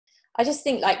I just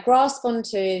think like grasp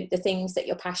onto the things that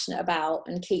you're passionate about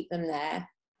and keep them there.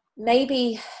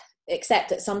 Maybe accept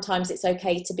that sometimes it's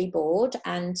okay to be bored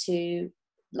and to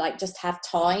like just have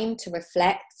time to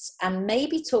reflect and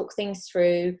maybe talk things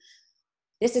through.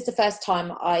 This is the first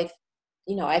time I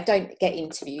don't get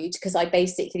interviewed, because I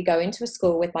basically go into a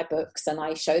school with my books and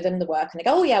I show them the work and they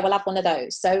go, oh yeah, we'll have one of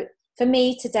those. So for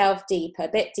me to delve deeper, a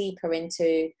bit deeper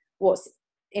into what's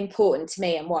important to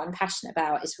me and what I'm passionate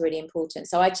about is really important.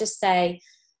 So I just say,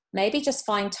 maybe just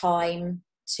find time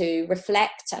to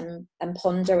reflect and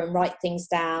ponder and write things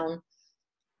down,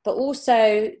 but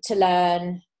also to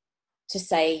learn to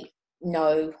say,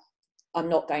 no, I'm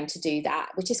not going to do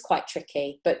that, which is quite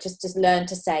tricky, but just learn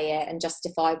to say it and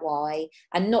justify why,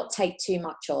 and not take too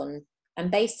much on. And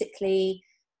basically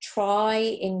try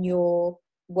in your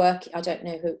work, I don't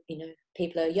know who,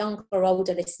 people are younger or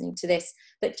older listening to this,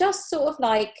 but just sort of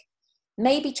like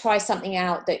maybe try something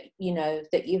out that,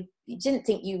 that you didn't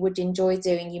think you would enjoy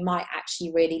doing. You might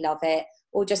actually really love it,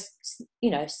 or just,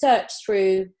 search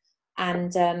through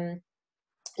and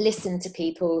listen to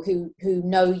people who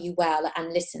know you well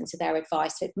and listen to their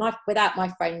advice. Without my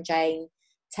friend Jane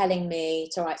telling me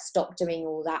to stop doing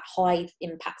all that high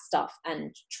impact stuff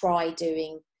and try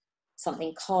doing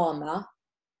something calmer,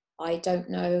 I don't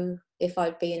know if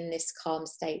I'd be in this calm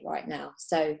state right now.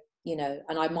 So,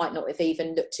 and I might not have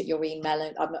even looked at your email,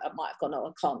 and I might have gone, oh,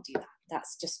 I can't do that.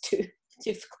 That's just too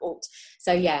difficult.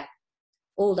 So yeah,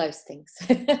 all those things.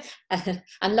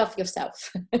 And love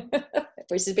yourself,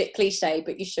 which is a bit cliche,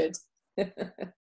 but you should.